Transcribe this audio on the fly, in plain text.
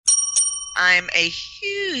I'm a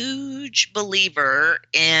huge believer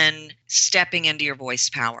in stepping into your voice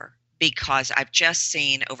power because I've just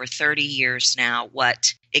seen over 30 years now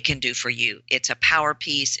what it can do for you. It's a power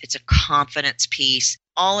piece. It's a confidence piece.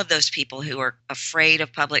 All of those people who are afraid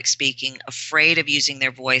of public speaking, afraid of using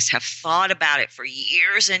their voice, have thought about it for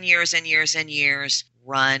years and years and years and years.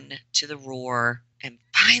 Run to the roar and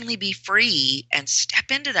finally be free and step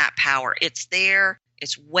into that power. It's there.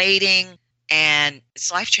 It's waiting. And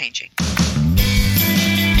it's life-changing.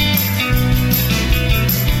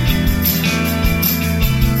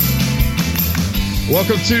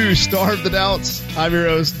 Welcome to Starve the Doubts. I'm your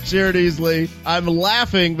host, Jared Easley. I'm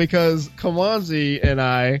laughing because Kamanzi and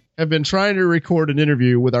I have been trying to record an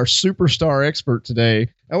interview with our superstar expert today,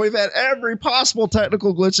 and we've had every possible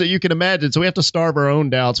technical glitch that you can imagine, so we have to starve our own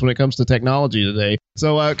doubts when it comes to technology today.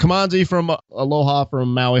 So Kamanzi from Aloha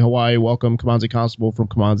from Maui, Hawaii. Welcome, Kamanzi Constable from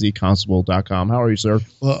KamanziConstable.com. How are you, sir?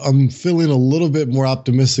 Well, I'm feeling a little bit more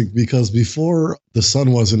optimistic because before the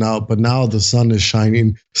sun wasn't out, but now the sun is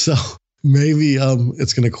shining. So maybe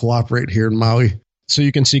it's going to cooperate here in Maui. So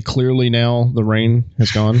you can see clearly now the rain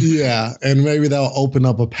has gone? Yeah, and maybe that'll open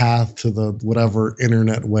up a path to the whatever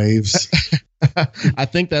internet waves. I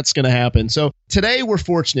think that's going to happen. So today we're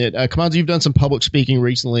fortunate. Kamanzi, you've done some public speaking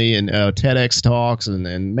recently and TEDx talks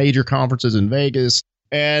and major conferences in Vegas.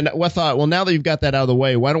 And I thought, well, now that you've got that out of the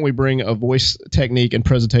way, why don't we bring a voice technique and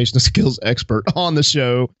presentation skills expert on the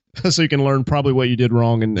show so you can learn probably what you did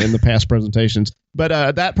wrong in the past presentations.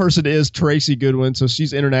 But that person is Tracy Goodwin. So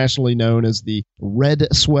she's internationally known as the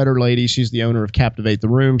Red Sweater Lady. She's the owner of Captivate the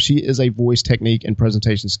Room. She is a voice technique and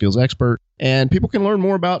presentation skills expert. And people can learn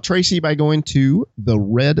more about Tracy by going to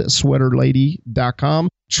theredsweaterlady.com.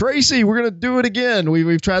 Tracy, we're going to do it again.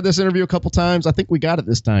 We've tried this interview a couple times. I think we got it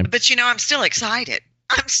this time. But, I'm still excited.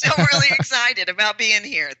 I'm still really excited about being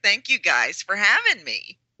here. Thank you guys for having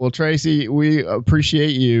me. Well, Tracy, we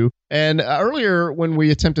appreciate you. And earlier when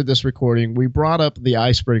we attempted this recording, we brought up the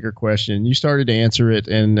icebreaker question. You started to answer it,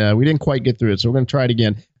 and we didn't quite get through it. So we're going to try it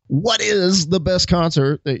again. What is the best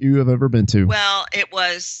concert that you have ever been to? Well, it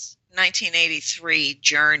was 1983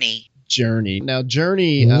 Journey. Now,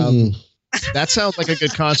 Journey, that sounds like a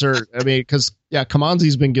good concert. I mean, because,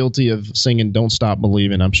 Kamanzi's been guilty of singing Don't Stop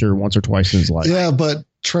Believing, I'm sure, once or twice in his life. Yeah, but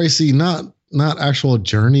Tracy, not actual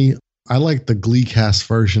Journey. I like the Glee cast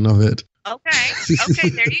version of it. Okay,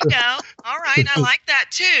 there you go. All right, I like that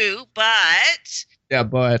too, but... Yeah,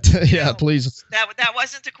 please. That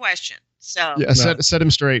wasn't the question. So yeah, set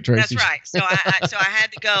him straight, Tracy. That's right. So I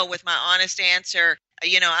had to go with my honest answer.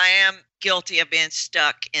 I am guilty of being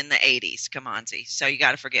stuck in the 80s, Kamanzi, so you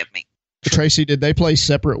got to forgive me. Tracy, did they play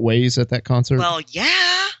Separate Ways at that concert? Well,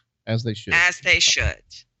 yeah. As they should.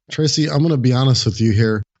 Tracy, I'm going to be honest with you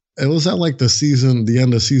here. It was at like the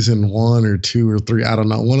end of season 1 or 2 or 3, I don't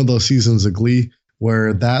know, one of those seasons of Glee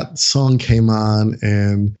where that song came on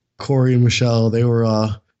and Corey and Michelle, they were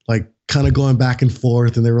like kind of going back and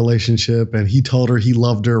forth in their relationship, and he told her he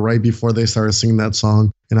loved her right before they started singing that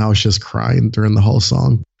song, and I was just crying during the whole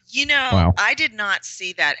song. Wow. I did not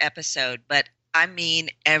see that episode, but I mean,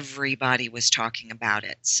 everybody was talking about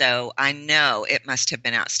it. So I know it must have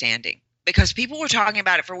been outstanding because people were talking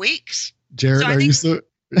about it for weeks. Jared, are you still...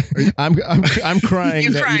 I'm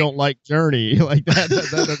crying that you don't like Journey. Like that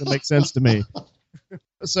doesn't make sense to me.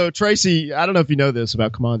 So Tracy, I don't know if you know this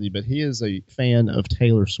about Kamanzi, but he is a fan of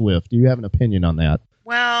Taylor Swift. Do you have an opinion on that?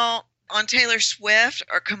 Well, on Taylor Swift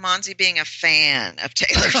or Kamanzi being a fan of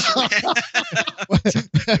Taylor Swift?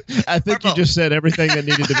 I think you just said everything that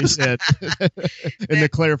needed to be said in the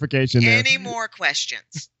clarification there. Any more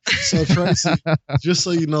questions? So Tracy, just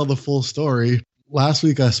so you know the full story, last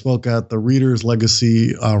week I spoke at the Reader's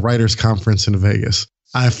Legacy Writers Conference in Vegas.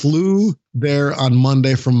 I flew there on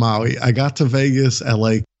Monday from Maui. I got to Vegas at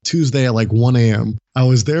like Tuesday at like 1 a.m. I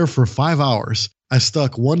was there for 5 hours. I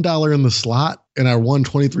stuck $1 in the slot and I won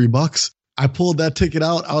 $23. I pulled that ticket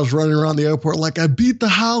out. I was running around the airport like, I beat the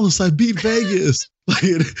house. I beat Vegas.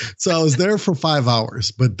 So I was there for 5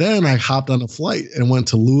 hours. But then I hopped on a flight and went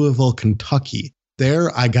to Louisville, Kentucky.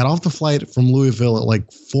 There, I got off the flight from Louisville at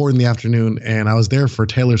like 4 in the afternoon, and I was there for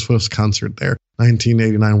Taylor Swift's concert there,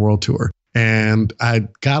 1989 World Tour. And I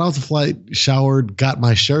got off the flight, showered, got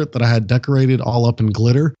my shirt that I had decorated all up in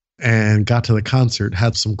glitter, and got to the concert.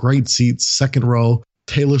 Had some great seats, second row.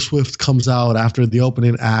 Taylor Swift comes out after the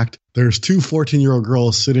opening act. There's 2 14-year-old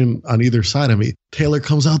girls sitting on either side of me. Taylor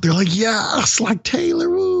comes out there like, yes, like Taylor,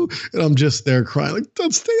 woo. And I'm just there crying like,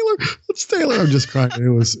 that's Taylor. I'm just crying. It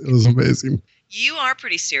was amazing. You are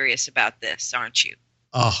pretty serious about this, aren't you?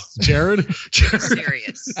 Oh, Jared?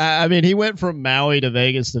 Serious. I mean, he went from Maui to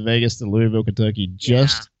Vegas to Louisville, Kentucky,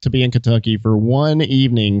 just to be in Kentucky for one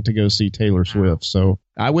evening to go see Taylor Swift. So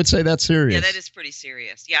I would say that's serious. Yeah, that is pretty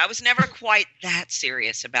serious. Yeah, I was never quite that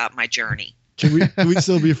serious about my journey. Can we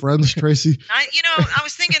still be friends, Tracy? I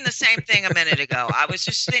was thinking the same thing a minute ago. I was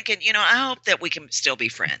just thinking, I hope that we can still be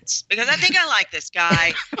friends because I think I like this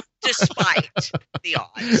guy despite the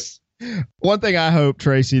odds. One thing I hope,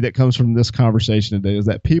 Tracy, that comes from this conversation today is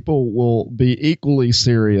that people will be equally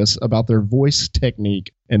serious about their voice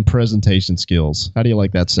technique and presentation skills. How do you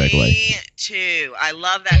like that segue? Me too. I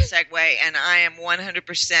love that segue, and I am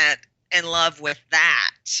 100% in love with that.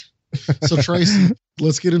 So, Tracy,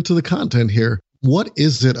 let's get into the content here. What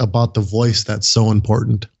is it about the voice that's so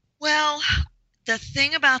important? Well, the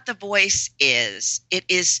thing about the voice is it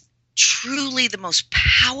is truly the most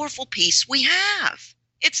powerful piece we have.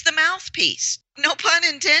 It's the mouthpiece. No pun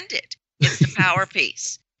intended. It's the power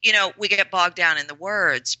piece. We get bogged down in the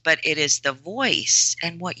words, but it is the voice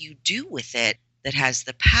and what you do with it that has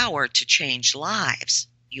the power to change lives,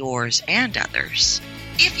 yours and others,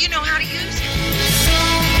 if you know how to use it.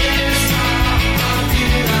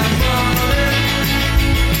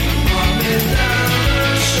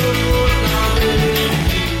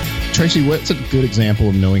 Tracy, what's a good example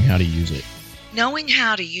of knowing how to use it? Knowing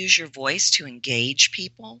how to use your voice to engage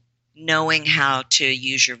people, knowing how to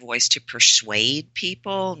use your voice to persuade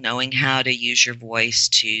people, knowing how to use your voice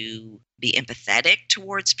to be empathetic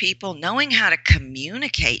towards people, knowing how to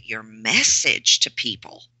communicate your message to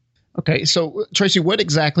people. Okay, so Tracy, what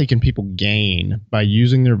exactly can people gain by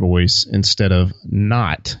using their voice instead of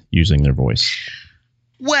not using their voice?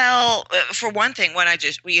 Well, for one thing,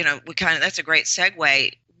 that's a great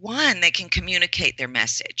segue. One, they can communicate their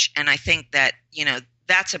message. And I think that,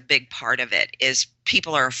 that's a big part of it is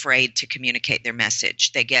people are afraid to communicate their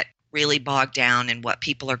message. They get really bogged down in what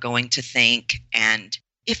people are going to think. And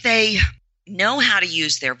if they know how to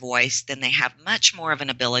use their voice, then they have much more of an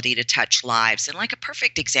ability to touch lives. And like a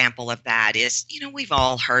perfect example of that is, we've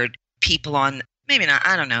all heard people on, maybe not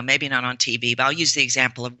on TV, but I'll use the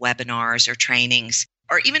example of webinars or trainings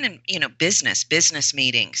or even in, business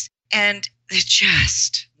meetings. And they're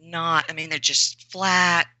just they're just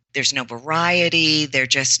flat. There's no variety. They're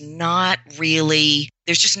just not really,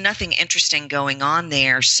 there's just nothing interesting going on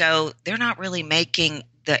there. So they're not really making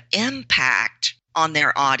the impact on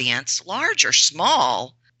their audience, large or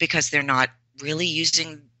small, because they're not really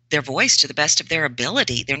using their voice to the best of their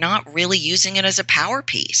ability. They're not really using it as a power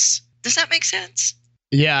piece. Does that make sense?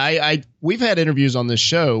 Yeah, we've had interviews on this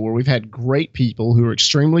show where we've had great people who are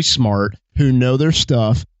extremely smart, who know their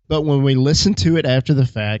stuff. But when we listen to it after the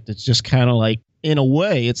fact, it's just kind of like, in a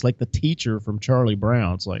way, it's like the teacher from Charlie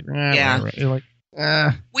Brown. It's like, yeah. You're like,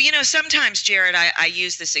 Well, sometimes, Jared, I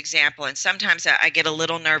use this example, and sometimes I get a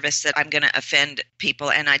little nervous that I'm going to offend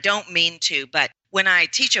people, and I don't mean to. But when I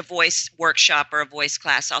teach a voice workshop or a voice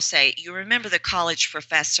class, I'll say, you remember the college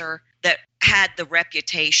professor that had the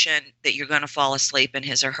reputation that you're going to fall asleep in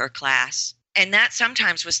his or her class? And that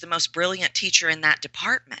sometimes was the most brilliant teacher in that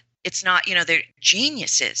department. It's not, they're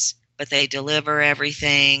geniuses, but they deliver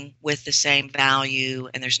everything with the same value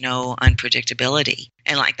and there's no unpredictability.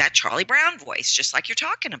 And like that Charlie Brown voice, just like you're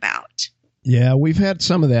talking about. Yeah, we've had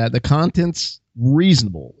some of that. The content's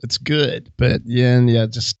reasonable. It's good. But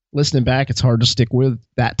just listening back, it's hard to stick with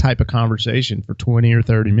that type of conversation for 20 or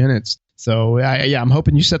 30 minutes. So, I'm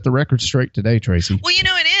hoping you set the record straight today, Tracy. Well,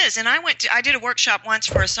 it is. And I did a workshop once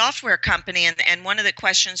for a software company. And one of the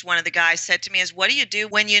questions one of the guys said to me is, what do you do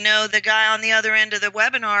when the guy on the other end of the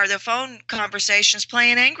webinar, the phone conversation is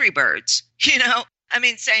playing Angry Birds?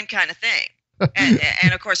 Same kind of thing.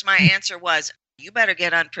 And of course, my answer was, you better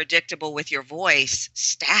get unpredictable with your voice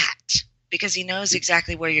stat, because he knows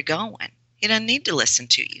exactly where you're going. He doesn't need to listen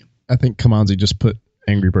to you. I think Kamanzi just put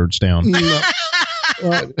Angry Birds down.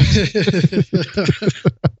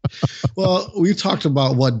 Well, we talked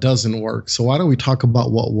about what doesn't work. So why don't we talk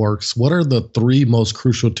about what works? What are the 3 most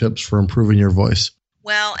crucial tips for improving your voice?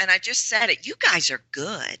 Well, and I just said it. You guys are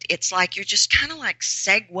good. It's like you're just kind of like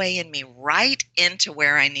segueing me right into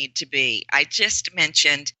where I need to be. I just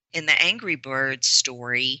mentioned in the Angry Birds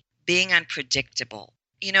story being unpredictable.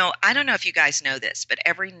 I don't know if you guys know this, but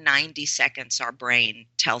every 90 seconds our brain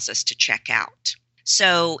tells us to check out.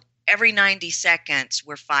 So every 90 seconds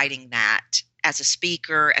we're fighting that as a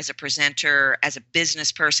speaker, as a presenter, as a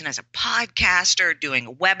business person, as a podcaster, doing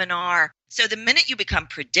a webinar. So the minute you become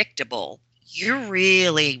predictable, you're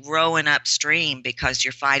really rowing upstream because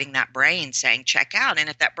you're fighting that brain saying, check out. And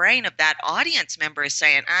if that brain of that audience member is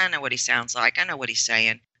saying, I know what he sounds like, I know what he's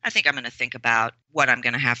saying, I think I'm going to think about what I'm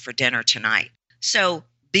going to have for dinner tonight. So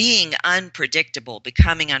being unpredictable,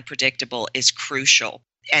 becoming unpredictable is crucial.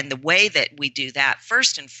 And the way that we do that,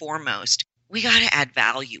 first and foremost, we got to add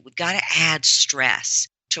value. We've got to add stress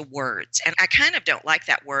to words. And I kind of don't like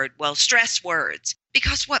that word, well, stress words,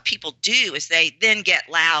 because what people do is they then get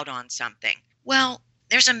loud on something. Well,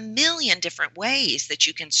 there's a million different ways that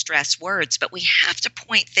you can stress words, but we have to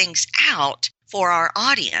point things out for our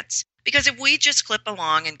audience. Because if we just clip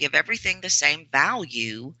along and give everything the same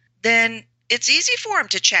value, then it's easy for them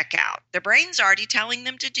to check out. Their brain's already telling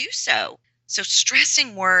them to do so. So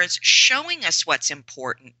stressing words, showing us what's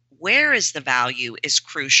important, where is the value is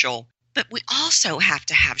crucial. But we also have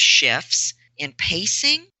to have shifts in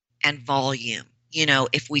pacing and volume. You know,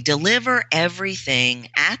 if we deliver everything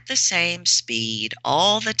at the same speed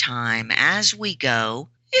all the time as we go,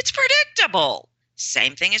 it's predictable.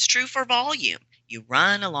 Same thing is true for volume. You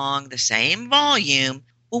run along the same volume.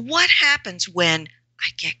 Well, what happens when I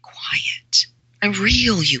get quiet? I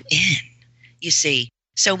reel you in, you see.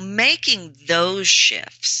 So making those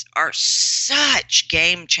shifts are such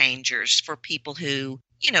game changers for people who,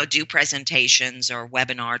 you know, do presentations or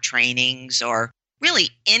webinar trainings or really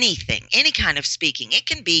anything, any kind of speaking. It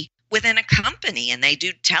can be within a company and they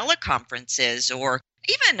do teleconferences or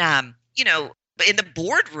even, you know, in the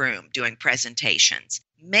boardroom doing presentations.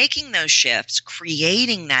 Making those shifts,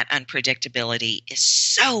 creating that unpredictability is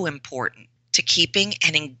so important to keeping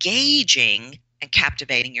and engaging and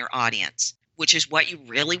captivating your audience, which is what you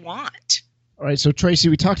really want. All right. So, Tracy,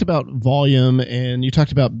 we talked about volume and you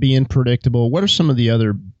talked about being predictable. What are some of the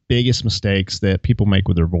other biggest mistakes that people make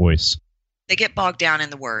with their voice? They get bogged down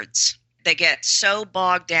in the words. They get so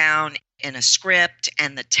bogged down in a script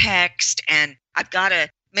and the text, and I've got to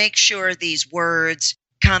make sure these words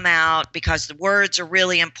come out because the words are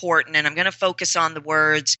really important and I'm going to focus on the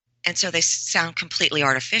words. And so they sound completely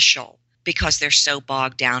artificial because they're so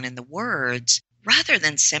bogged down in the words rather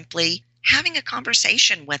than simply having a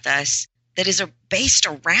conversation with us that is based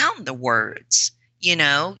around the words. You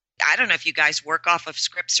know, I don't know if you guys work off of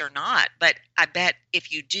scripts or not, but I bet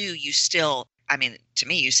if you do, you still, I mean, to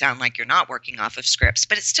me, you sound like you're not working off of scripts,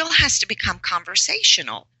 but it still has to become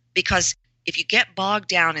conversational because if you get bogged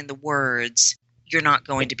down in the words, you're not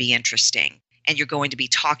going to be interesting and you're going to be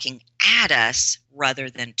talking at us rather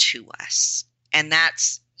than to us. And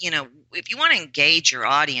that's, you know, if you want to engage your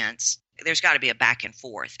audience, there's got to be a back and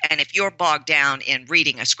forth. And if you're bogged down in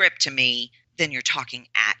reading a script to me, then you're talking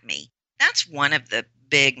at me. That's one of the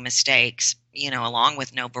big mistakes, you know, along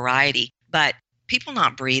with no variety. But people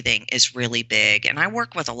not breathing is really big. And I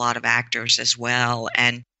work with a lot of actors as well.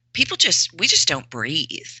 And we just don't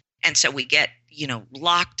breathe. And so we get, you know,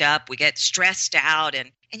 locked up, we get stressed out.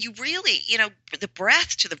 And you really, you know, the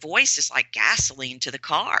breath to the voice is like gasoline to the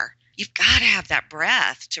car. You've got to have that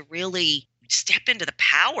breath to really step into the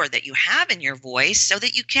power that you have in your voice so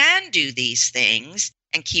that you can do these things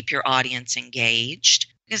and keep your audience engaged.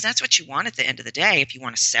 Because that's what you want at the end of the day if you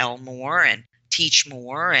want to sell more and teach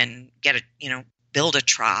more and build a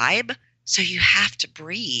tribe. So you have to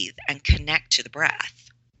breathe and connect to the breath.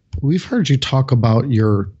 We've heard you talk about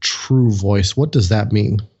your true voice. What does that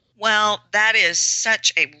mean? Well, that is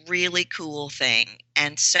such a really cool thing.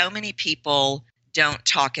 And so many people don't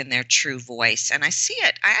talk in their true voice. And I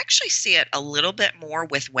actually see it a little bit more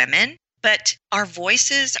with women, but our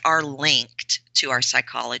voices are linked to our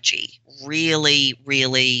psychology. Really,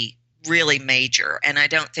 really, really major. And I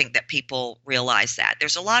don't think that people realize that.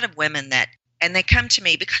 There's a lot of women and they come to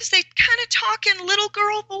me because they kind of talk in little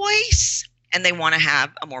girl voice and they want to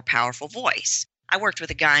have a more powerful voice. I worked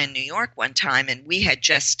with a guy in New York one time and we had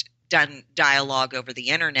just done dialogue over the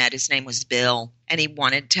internet. His name was Bill, and he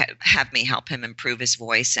wanted to have me help him improve his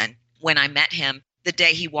voice. And when I met him, the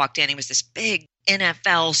day he walked in, he was this big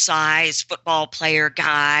NFL-size football player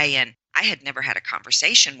guy, and I had never had a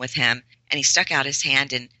conversation with him. And he stuck out his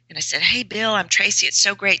hand, and I said, "Hey, Bill, I'm Tracy. It's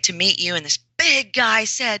so great to meet you." And this big guy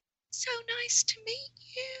said, "So nice to meet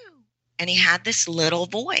you." And he had this little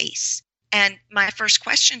voice. And my first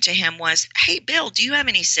question to him was, "Hey, Bill, do you have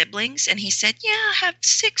any siblings?" And he said, "Yeah, I have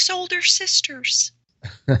 6 older sisters."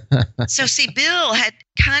 So see, Bill had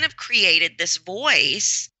kind of created this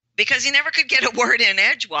voice because he never could get a word in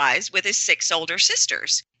edgewise with his 6 older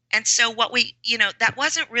sisters. And so that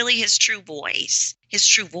wasn't really his true voice. His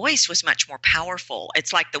true voice was much more powerful.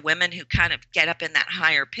 It's like the women who kind of get up in that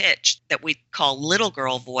higher pitch that we call little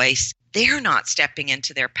girl voice. They're not stepping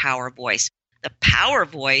into their power voice. The power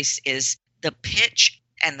voice is the pitch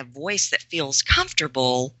and the voice that feels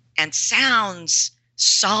comfortable and sounds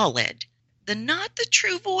solid. Not the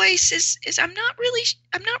true voice is I'm not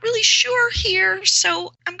really sure here,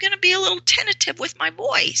 so I'm going to be a little tentative with my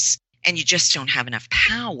voice. And you just don't have enough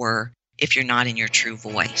power if you're not in your true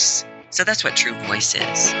voice. So that's what true voice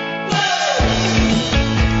is.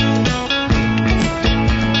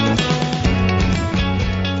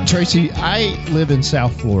 Tracy, I live in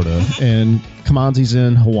South Florida, and Kamanzi's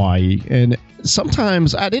in Hawaii. And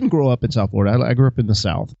sometimes I didn't grow up in South Florida. I grew up in the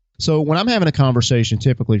South. So when I'm having a conversation,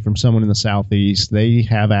 typically from someone in the Southeast, they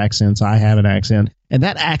have accents, I have an accent, and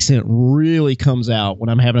that accent really comes out when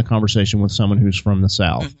I'm having a conversation with someone who's from the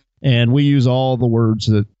South. Mm-hmm. And we use all the words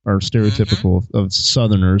that are stereotypical of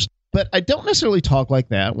Southerners. But I don't necessarily talk like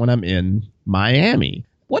that when I'm in Miami.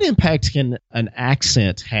 What impact can an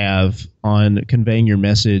accent have on conveying your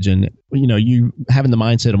message and, you having the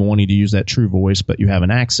mindset of wanting to use that true voice, but you have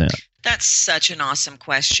an accent? That's such an awesome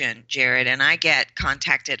question, Jared. And I get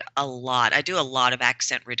contacted a lot. I do a lot of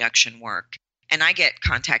accent reduction work, and I get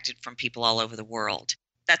contacted from people all over the world.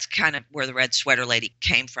 That's kind of where the red sweater lady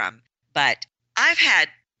came from. But I've had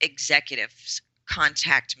executives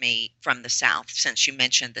contact me from the South, since you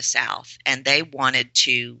mentioned the South, and they wanted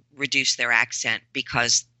to reduce their accent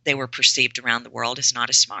because they were perceived around the world as not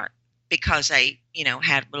as smart, because I,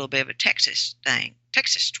 had a little bit of a Texas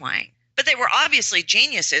twang. But they were obviously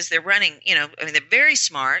geniuses. They're running, they're very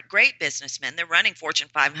smart, great businessmen. They're running Fortune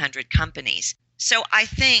 500 companies. So I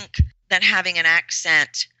think that having an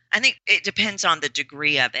accent, I think it depends on the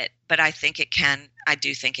degree of it, but I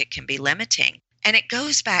do think it can be limiting. And it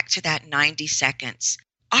goes back to that 90 seconds.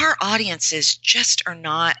 Our audiences just are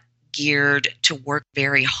not geared to work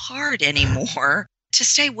very hard anymore to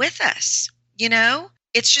stay with us.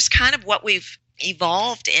 It's just kind of what we've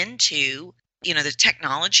evolved into. The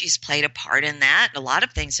technology's played a part in that. A lot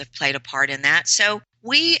of things have played a part in that. So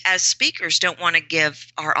we as speakers don't want to give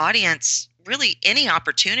our audience really any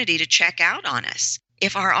opportunity to check out on us.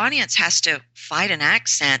 If our audience has to fight an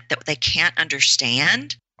accent that they can't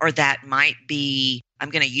understand, or that might be, I'm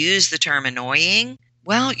going to use the term annoying,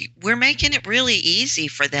 well, we're making it really easy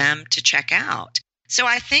for them to check out. So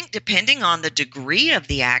I think depending on the degree of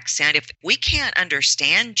the accent, if we can't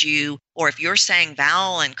understand you, or if you're saying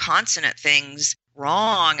vowel and consonant things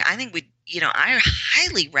wrong, I think I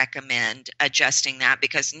highly recommend adjusting that,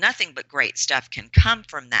 because nothing but great stuff can come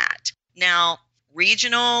from that. Now,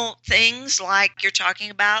 regional things like you're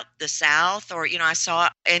talking about, the South, or, I saw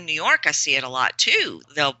in New York, I see it a lot too.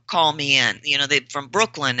 They'll call me in, they're from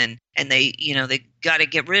Brooklyn and they got to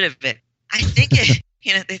get rid of it. I think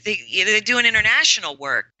they're doing international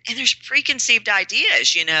work, and there's preconceived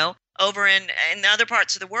ideas, over in other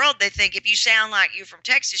parts of the world. They think if you sound like you're from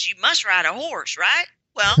Texas, you must ride a horse, right?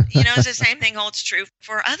 Well, it's the same thing holds true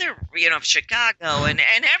for other, Chicago and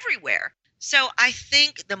everywhere. So I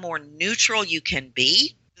think the more neutral you can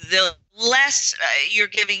be, the less you're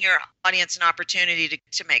giving your audience an opportunity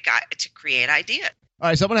to create ideas. All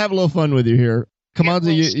right, so I'm going to have a little fun with you here.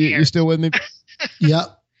 Kamanzi, you still with me? Yeah,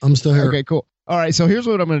 I'm still here. Okay, cool. All right, so here's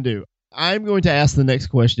what I'm going to do. I'm going to ask the next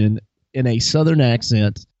question in a Southern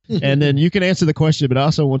accent, and then you can answer the question, but I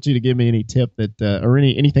also want you to give me any tip that or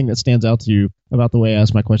anything that stands out to you about the way I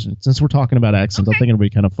ask my question. Since we're talking about accents, okay. I think it'll be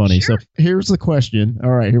kind of funny. Sure. So here's the question. All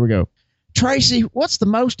right, here we go. Tracy, what's the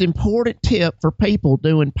most important tip for people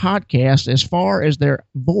doing podcasts as far as their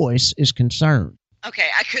voice is concerned? Okay,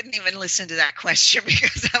 I couldn't even listen to that question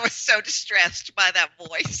because I was so distressed by that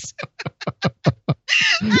voice.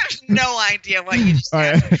 I have no idea what you just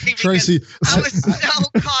said. Right. Tracy, I was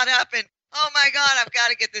so caught up in, oh my God, I've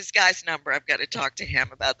got to get this guy's number. I've got to talk to him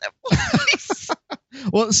about that voice.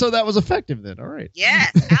 Well, so that was effective then. All right.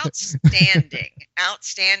 Yes, outstanding.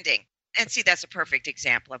 Outstanding. And see, that's a perfect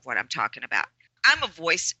example of what I'm talking about. I'm a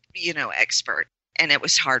voice, expert, and it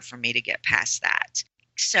was hard for me to get past that.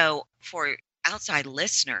 So for outside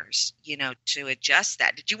listeners, to adjust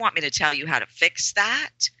that, did you want me to tell you how to fix that?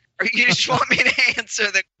 Or you just want me to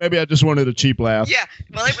answer the... Maybe I just wanted a cheap laugh. Yeah,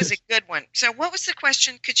 well, it was a good one. So what was the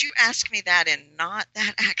question? Could you ask me that in not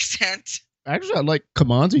that accent? Actually, I'd like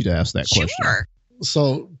Kamanzi to ask that question. Sure.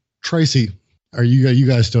 So, Tracy... Are you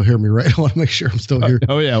guys still hear me, right? I want to make sure I'm still here.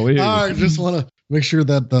 Oh yeah, we hear you. All right, just want to make sure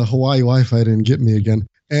that the Hawaii Wi-Fi didn't get me again.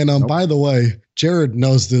 And nope. By the way, Jared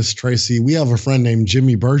knows this, Tracy. We have a friend named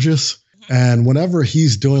Jimmy Burgess, and whenever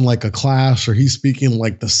he's doing like a class or he's speaking,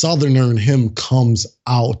 like the Southerner in him comes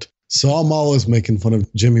out. So I'm always making fun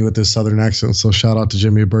of Jimmy with his Southern accent. So shout out to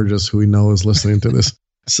Jimmy Burgess, who we know is listening to this.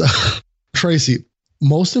 So, Tracy,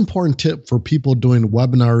 most important tip for people doing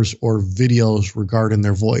webinars or videos regarding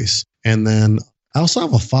their voice. And then I also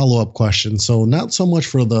have a follow-up question. So not so much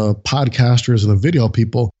for the podcasters and the video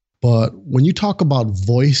people, but when you talk about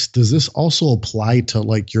voice, does this also apply to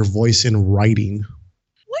like your voice in writing?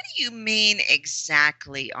 What do you mean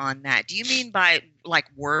exactly on that? Do you mean by like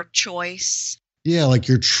word choice? Yeah, like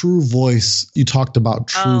your true voice. You talked about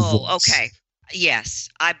true voice. Oh, okay. Yes,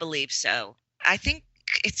 I believe so. I think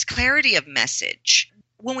it's clarity of message.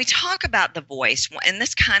 When we talk about the voice, and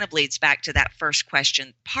this kind of leads back to that first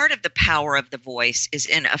question, part of the power of the voice is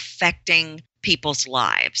in affecting people's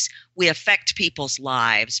lives. We affect people's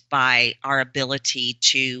lives by our ability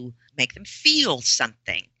to make them feel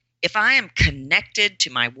something. If I am connected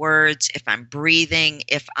to my words, if I'm breathing,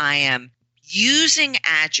 if I am using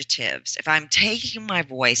adjectives, if I'm taking my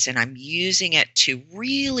voice and I'm using it to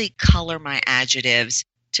really color my adjectives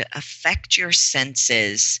to affect your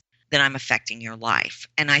senses, then I'm affecting your life.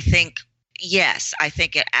 And I think, yes, I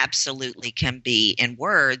think it absolutely can be in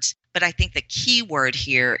words, but I think the key word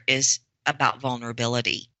here is about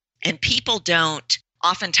vulnerability. And people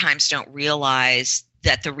oftentimes don't realize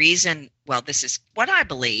that the reason, well, this is what I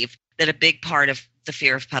believe, that a big part of the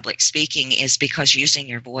fear of public speaking is because using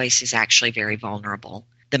your voice is actually very vulnerable.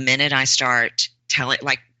 The minute I start telling,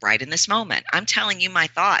 like right in this moment, I'm telling you my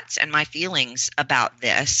thoughts and my feelings about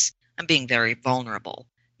this, I'm being very vulnerable.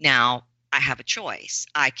 Now, I have a choice.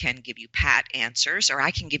 I can give you pat answers, or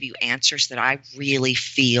I can give you answers that I really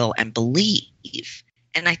feel and believe.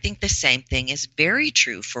 And I think the same thing is very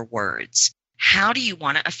true for words. How do you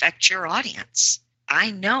want to affect your audience?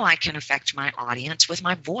 I know I can affect my audience with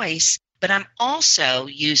my voice, but I'm also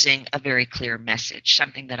using a very clear message,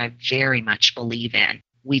 something that I very much believe in.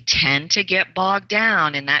 We tend to get bogged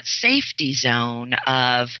down in that safety zone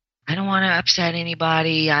of, I don't want to upset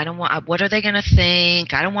anybody. What are they going to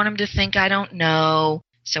think? I don't want them to think I don't know.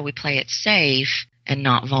 So we play it safe and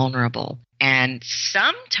not vulnerable. And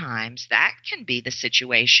sometimes that can be the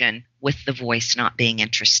situation with the voice not being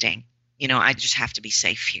interesting. I just have to be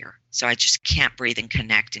safe here. So I just can't breathe and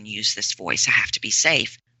connect and use this voice. I have to be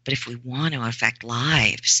safe. But if we want to affect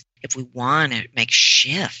lives, if we want to make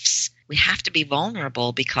shifts, we have to be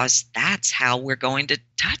vulnerable, because that's how we're going to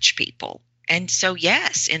touch people. And so,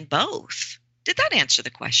 yes, in both. Did that answer the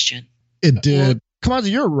question? It did. Well,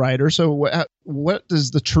 Kamanzi, you're a writer. So what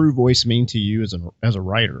does the true voice mean to you as a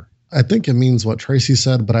writer? I think it means what Tracy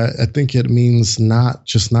said, but I think it means not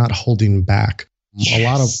holding back. Yes. A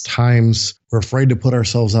lot of times we're afraid to put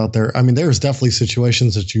ourselves out there. I mean, there's definitely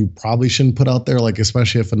situations that you probably shouldn't put out there, like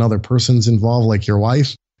especially if another person's involved, like your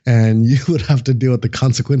wife, and you would have to deal with the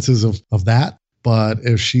consequences of that. But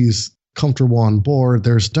if she's comfortable on board,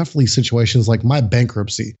 there's definitely situations like my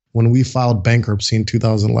bankruptcy. When we filed bankruptcy in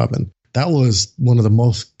 2011, that was one of the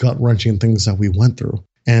most gut-wrenching things that we went through.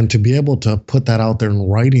 And to be able to put that out there in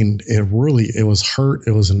writing, it was hurt.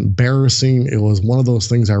 It was embarrassing. It was one of those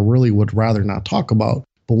things I really would rather not talk about.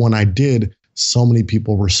 But when I did, so many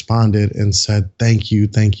people responded and said, thank you,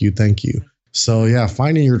 thank you, thank you. So yeah,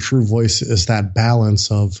 finding your true voice is that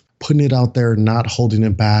balance of putting it out there, not holding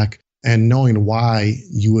it back, and knowing why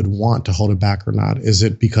you would want to hold it back or not. Is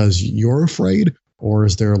it because you're afraid, or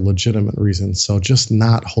is there a legitimate reason? So just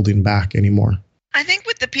not holding back anymore. I think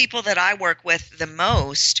with the people that I work with the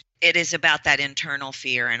most, it is about that internal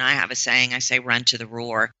fear. And I have a saying, I say, run to the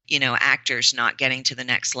roar. Actors not getting to the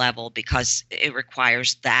next level because it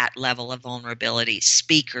requires that level of vulnerability.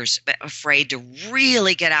 Speakers afraid to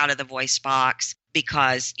really get out of the voice box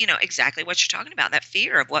because, exactly what you're talking about, that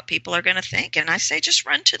fear of what people are going to think. And I say, just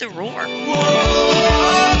run to the roar.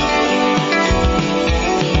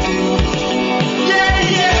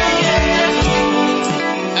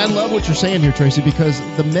 I love what you're saying here, Tracy, because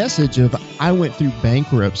the message of I went through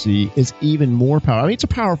bankruptcy is even more powerful. I mean, it's a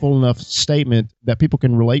powerful enough statement that people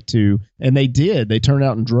can relate to, and they did. They turned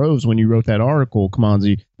out in droves when you wrote that article,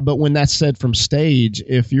 Kamanzi. But when that's said from stage,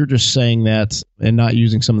 if you're just saying that and not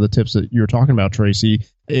using some of the tips that you're talking about, Tracy,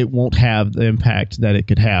 it won't have the impact that it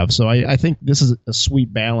could have. So I think this is a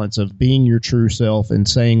sweet balance of being your true self and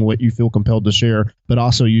saying what you feel compelled to share, but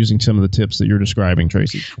also using some of the tips that you're describing,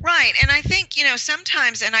 Tracy. Right. And I think,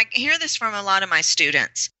 sometimes, and I hear this from a lot of my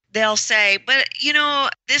students, they'll say, but,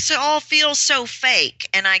 this all feels so fake.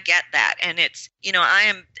 And I get that. And it's,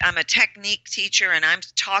 I'm a technique teacher and I'm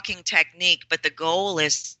talking technique, but the goal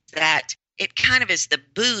is that it kind of is the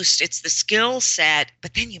boost. It's the skill set,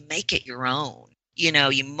 but then you make it your own.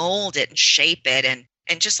 You mold it and shape it.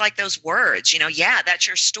 And just like those words, yeah, that's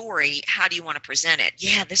your story. How do you want to present it?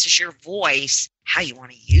 Yeah, this is your voice. How you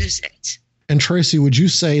want to use it. And Tracy, would you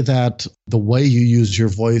say that the way you use your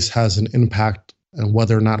voice has an impact on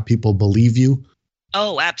whether or not people believe you?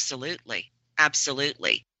 Oh, absolutely.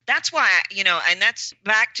 Absolutely. That's why, and that's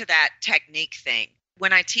back to that technique thing.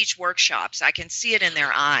 When I teach workshops, I can see it in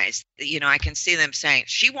their eyes. I can see them saying,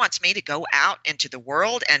 she wants me to go out into the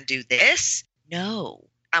world and do this. No,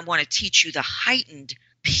 I want to teach you the heightened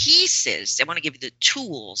pieces. I want to give you the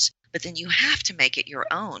tools, but then you have to make it your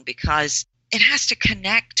own, because it has to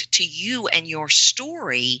connect to you and your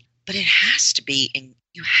story, but it has to be, and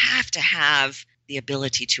you have to have the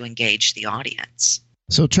ability to engage the audience.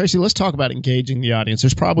 So, Tracy, let's talk about engaging the audience.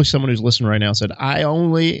 There's probably someone who's listening right now and said, I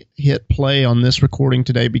only hit play on this recording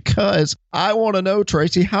today because I want to know,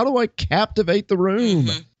 Tracy, how do I captivate the room?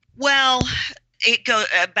 Mm-hmm. Well, it goes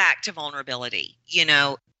back to vulnerability. You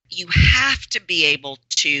know, you have to be able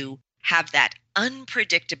to have that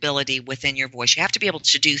unpredictability within your voice. You have to be able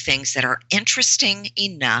to do things that are interesting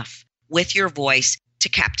enough with your voice to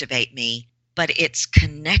captivate me, but it's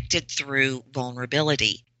connected through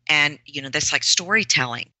vulnerability. And, you know, that's like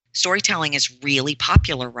storytelling. Storytelling is really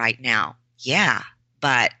popular right now. Yeah,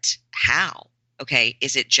 but how? Okay,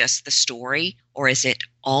 is it just the story or is it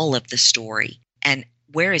all of the story? And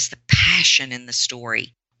where is the passion in the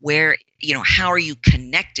story? Where, you know, how are you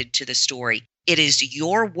connected to the story? It is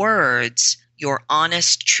your words, your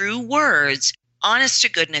honest, true words, honest to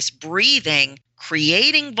goodness, breathing,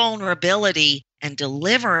 creating vulnerability and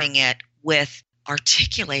delivering it with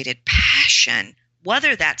articulated passion,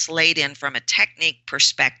 whether that's laid in from a technique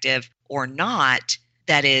perspective or not,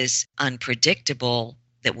 that is unpredictable,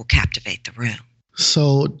 that will captivate the room.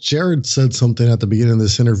 So Jared said something at the beginning of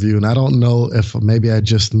this interview, and I don't know if maybe I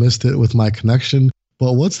just missed it with my connection,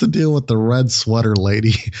 but what's the deal with the red sweater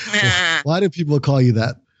lady? Why do people call you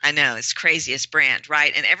that? I know, it's craziest brand,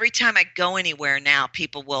 right? And every time I go anywhere now,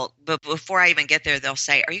 people will, but before I even get there, they'll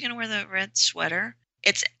say, are you going to wear the red sweater?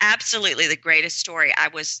 It's absolutely the greatest story. I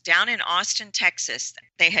was down in Austin, Texas.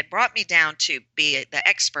 They had brought me down to be the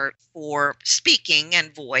expert for speaking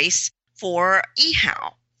and voice for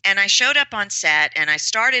EHOW. And I showed up on set and I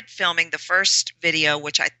started filming the first video,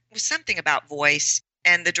 which was something about voice.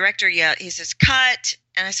 And the director, he says, cut.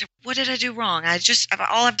 And I said, what did I do wrong?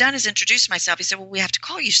 All I've done is introduce myself. He said, well, we have to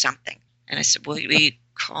call you something. And I said, well, you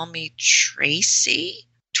call me Tracy?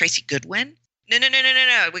 Tracy Goodwin? No.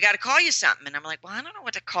 We got to call you something. And I'm like, well, I don't know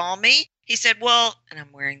what to call me. He said, well, and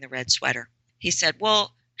I'm wearing the red sweater. He said,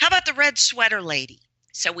 well, how about the red sweater lady?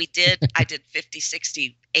 So I did 50,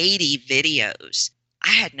 60, 80 videos.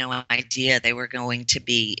 I had no idea they were going to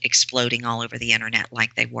be exploding all over the internet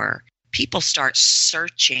like they were. People start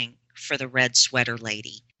searching for the red sweater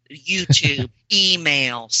lady. YouTube,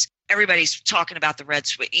 emails. Everybody's talking about the red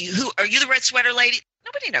sweater. Are you the red sweater lady?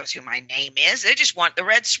 Nobody knows who my name is. They just want the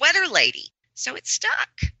red sweater lady. So it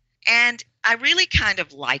stuck. And I really kind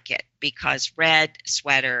of like it because red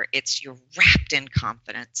sweater, you're wrapped in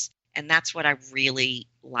confidence. And that's what I really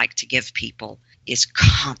like to give people is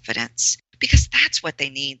confidence. Because that's what they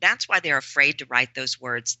need. That's why they're afraid to write those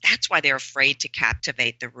words. That's why they're afraid to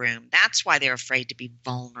captivate the room. That's why they're afraid to be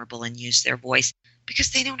vulnerable and use their voice, because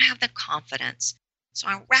they don't have the confidence. So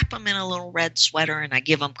I wrap them in a little red sweater and I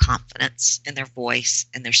give them confidence in their voice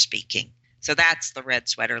and their speaking. So that's the red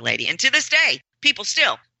sweater lady. And to this day, people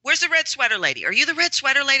still, where's the red sweater lady? Are you the red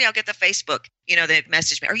sweater lady? I'll get the Facebook. They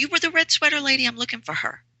message me. Are you the red sweater lady? I'm looking for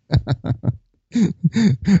her.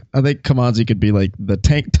 I think Kamanzi could be like the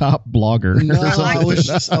tank top blogger. No, I was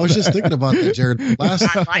just thinking about that, Jared.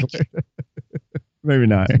 I like it. Maybe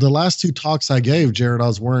not. The last two talks I gave, Jared, I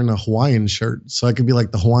was wearing a Hawaiian shirt, so I could be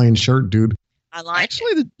like the Hawaiian shirt dude. I like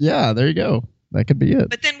it. Yeah, there you go. That could be it.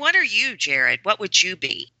 But then what are you, Jared? What would you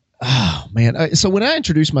be? Oh, man. So when I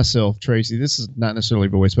introduce myself, Tracy, this is not necessarily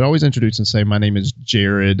voice, but I always introduce and say, my name is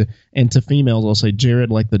Jared. And to females, I'll say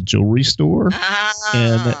Jared like the jewelry store.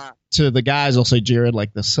 And to the guys, I'll say Jared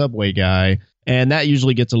like the Subway guy. And that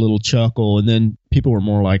usually gets a little chuckle. And then people are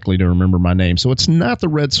more likely to remember my name. So it's not the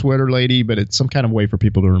red sweater lady, but it's some kind of way for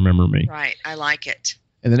people to remember me. Right. I like it.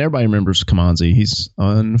 And then everybody remembers Kamanzi. He's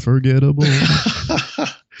unforgettable.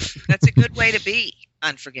 That's a good way to be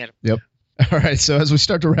unforgettable. Yep. All right. So as we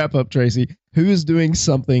start to wrap up, Tracy, who is doing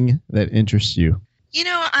something that interests you?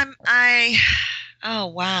 Oh,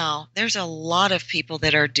 wow. There's a lot of people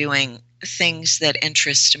that are doing things that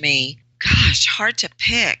interest me. Gosh, hard to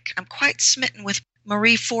pick. I'm quite smitten with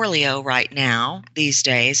Marie Forleo right now these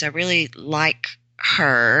days. I really like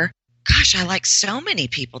her. Gosh, I like so many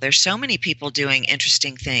people. There's so many people doing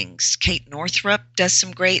interesting things. Kate Northrup does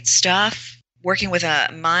some great stuff. Working with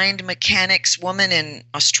a mind mechanics woman in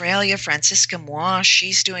Australia, Francisca Mois,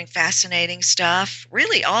 she's doing fascinating stuff.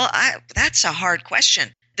 Really, that's a hard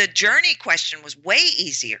question. The journey question was way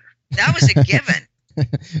easier. That was a given.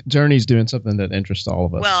 Journey's doing something that interests all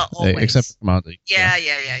of us. Well, always. Except for Kamanzi.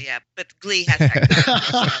 Yeah. But Glee has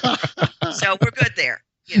that. So we're good there.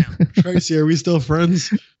 Tracy, are we still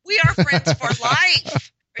friends? We are friends for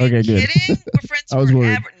life. Are you kidding? Good. We're friends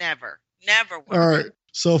forever. Never. All right.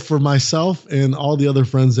 So for myself and all the other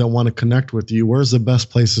friends that want to connect with you, where's the best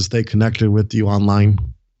place to stay connected with you online?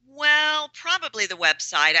 Well, probably the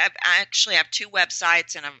website. I actually have two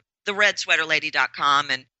websites, and the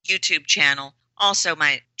redsweaterlady.com and YouTube channel. Also,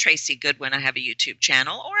 my Tracy Goodwin, I have a YouTube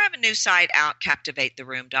channel, or I have a new site out,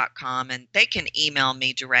 captivatetheroom.com, and they can email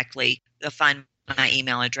me directly. They'll find my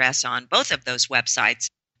email address on both of those websites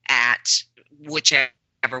at whichever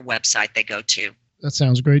website they go to. That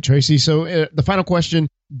sounds great, Tracy. So the final question,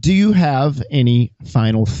 do you have any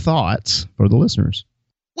final thoughts for the listeners?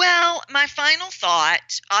 Well, my final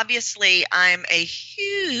thought, obviously, I'm a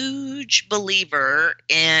huge believer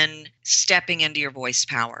in stepping into your voice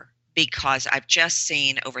power, because I've just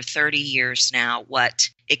seen over 30 years now what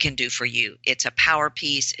it can do for you. It's a power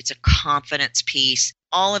piece. It's a confidence piece.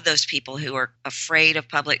 All of those people who are afraid of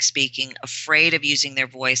public speaking, afraid of using their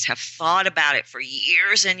voice, have thought about it for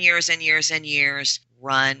years and years and years and years.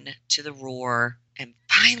 Run to the roar and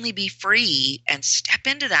finally be free and step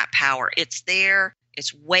into that power. It's there.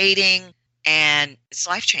 It's waiting, and it's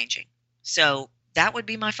life-changing. So that would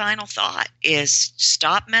be my final thought, is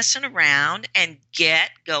stop messing around and get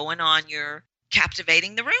going on your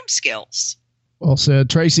captivating the room skills. Well said,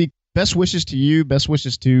 Tracy. Best wishes to you. Best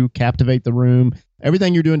wishes to Captivate the Room.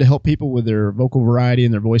 Everything you're doing to help people with their vocal variety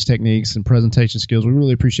and their voice techniques and presentation skills. We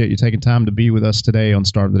really appreciate you taking time to be with us today on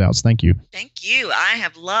Starve the Doubts. Thank you. Thank you. I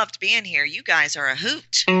have loved being here. You guys are a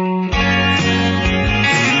hoot.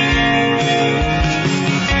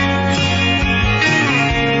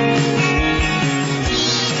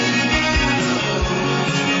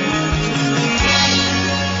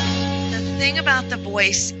 About the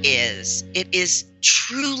voice is it is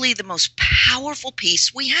truly the most powerful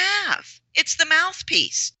piece we have. It's the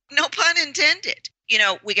mouthpiece. No pun intended. You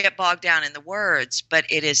know, we get bogged down in the words, but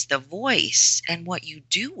it is the voice and what you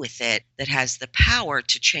do with it that has the power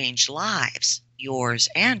to change lives, yours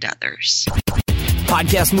and others.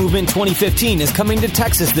 Podcast Movement 2015 is coming to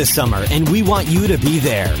Texas this summer, and we want you to be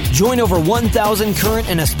there. Join over 1,000 current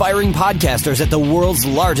and aspiring podcasters at the world's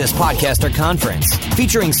largest podcaster conference,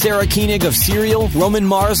 featuring Sarah Koenig of Serial, Roman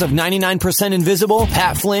Mars of 99% Invisible,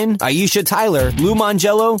 Pat Flynn, Aisha Tyler, Lou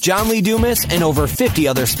Mangello, John Lee Dumas, and over 50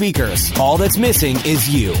 other speakers. All that's missing is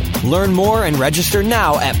you. Learn more and register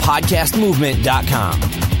now at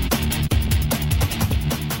podcastmovement.com.